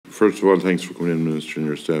first of all, thanks for coming in, Minister, and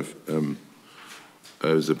your staff.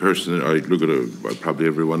 As a person, I look at probably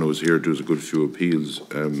everyone who was here does a good few appeals,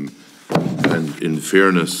 and in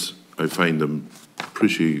fairness, I find them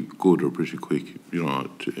pretty good or pretty quick, you know,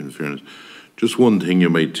 in fairness. Just one thing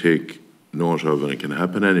you might take note of, and it can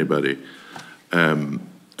happen to anybody, and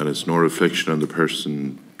it's no reflection on the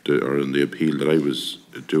person or on the appeal that I was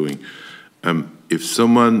doing.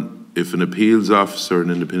 If an appeals officer,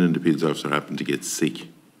 an independent appeals officer, happened to get sick,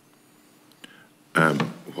 and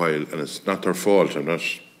it's not their fault, I'm not,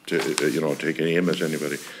 taking aim at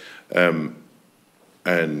anybody,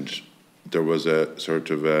 and there was a sort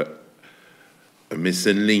of a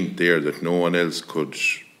missing link there that no one else could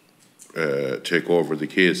take over the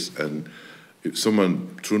case, and if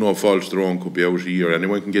someone, through no fault of their own, could be out a year,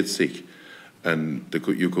 anyone can get sick, and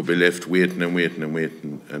you could be left waiting and waiting and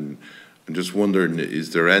waiting, and I'm just wondering,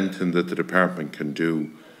 is there anything that the department can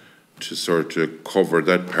do to sort of cover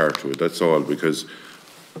that part of it? That's all, because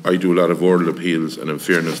I do a lot of oral appeals, and in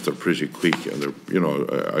fairness, they're pretty quick, and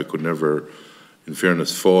they're, I could never, in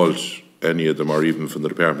fairness, fault any of them, or even from the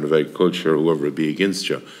Department of Agriculture, whoever it be against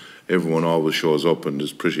you. Everyone always shows up, and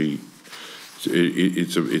is pretty.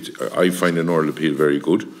 I find an oral appeal very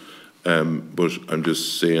good, but I'm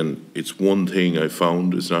just saying it's one thing I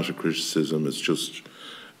found. It's not a criticism. It's just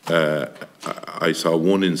I saw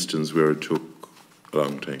one instance where it took a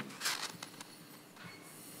long time.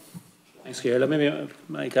 Thanks, Gail. Maybe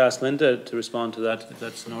Mike ask Linda to respond to that, if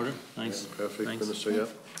that's in order. Thanks. Yeah, perfect. Thanks. Minister, yeah.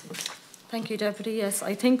 Thank you, Deputy. Yes,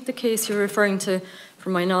 I think the case you're referring to,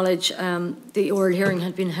 from my knowledge, the oral hearing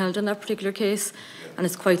had been held in that particular case, and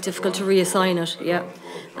it's quite difficult to reassign it. Yeah.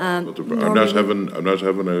 I'm not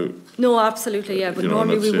having a. No, absolutely, yeah. But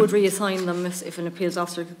normally we would reassign them if an appeals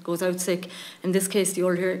officer goes out sick. In this case, the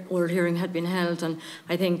oral hearing had been held, and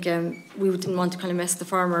I think we didn't want to kind of mess the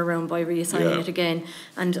farmer around by reassigning it again.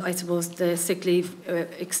 And I suppose the sick leave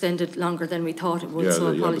extended longer than we thought it would.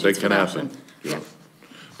 So apologies for that. Happen. Yeah.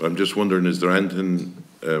 But I'm just wondering, is there anything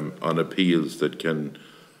on appeals that can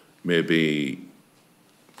maybe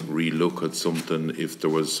relook at something if there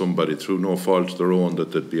was somebody through no fault of their own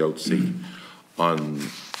that they'd be out sick on,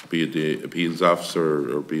 be it the appeals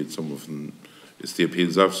officer or be it some of them? It's the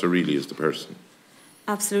appeals officer really is the person.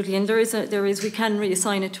 Absolutely, and we can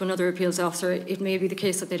reassign it to another appeals officer. It may be the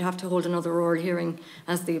case that they'd have to hold another oral hearing,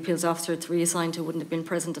 as the appeals officer to reassign to wouldn't have been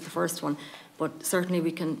present at the first one. But certainly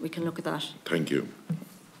we can look at that. Thank you.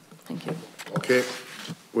 Thank you. Okay,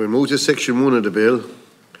 we'll move to section 1 of the bill,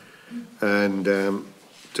 and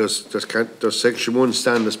does section 1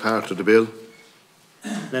 stand as part of the bill?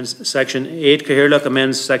 Then section 8, Cathaoirleach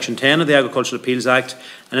amends section 10 of the Agricultural Appeals Act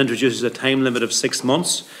and introduces a time limit of 6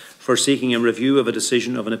 months for seeking a review of a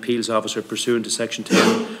decision of an appeals officer pursuant to section 10,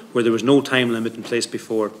 where there was no time limit in place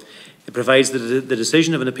before. It provides that the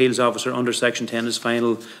decision of an appeals officer under section 10 is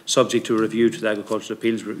final, subject to a review to the Agricultural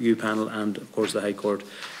Appeals Review Panel and, of course, the High Court,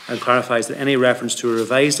 and clarifies that any reference to a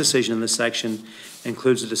revised decision in this section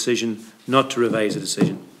includes a decision not to revise a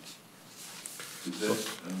decision. Just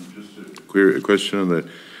a question on that.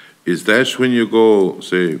 Is that when you go,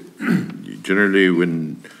 say, generally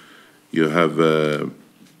when you have,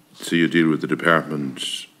 say you deal with the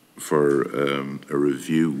department for a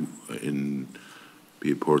review in,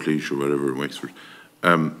 be it Portlaoise or whatever, in Wexford,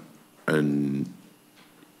 and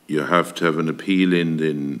you have to have an appeal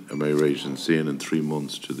in, am I right in saying, in 3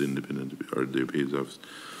 months to the independent or the appeals office?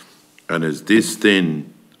 And is this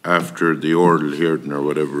then after the oral hearing or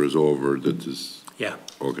whatever is over that is? Yeah.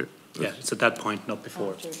 Okay. Yeah, it's at that point, not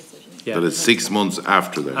before. Yeah. That is 6 months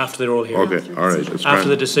after that? After the oral hearing. Okay, all right. That's after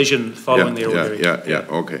the decision following the oral hearing. Yeah,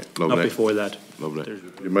 okay. Lovely. Not before that. Lovely.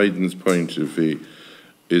 Maiden's point, is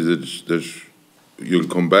it that you'll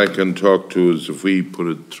come back and talk to us if we put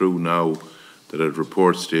it through now, that at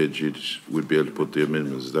report stage we'd be able to put the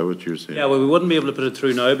amendments? Is that what you're saying? Yeah, well, we wouldn't be able to put it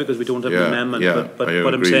through now because we don't have an amendment. But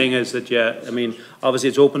what I'm saying is that, I mean, obviously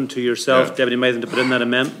it's open to yourself, Deputy Maithen, to put in that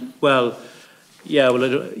amendment. Well, you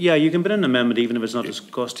can put in an amendment even if it's not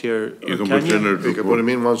discussed here. You can put in what I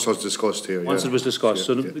mean, once it was discussed here. Once it was discussed.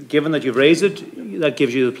 So given that you've raised it, that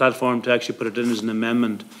gives you the platform to actually put it in as an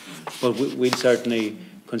amendment. But we'd certainly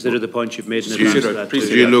consider the point you've made in advance of that. Do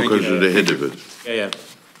you look at the head of it? Yeah.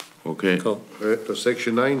 Okay. Cool. Does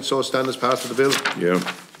section 9 so stand as part of the bill? Yeah.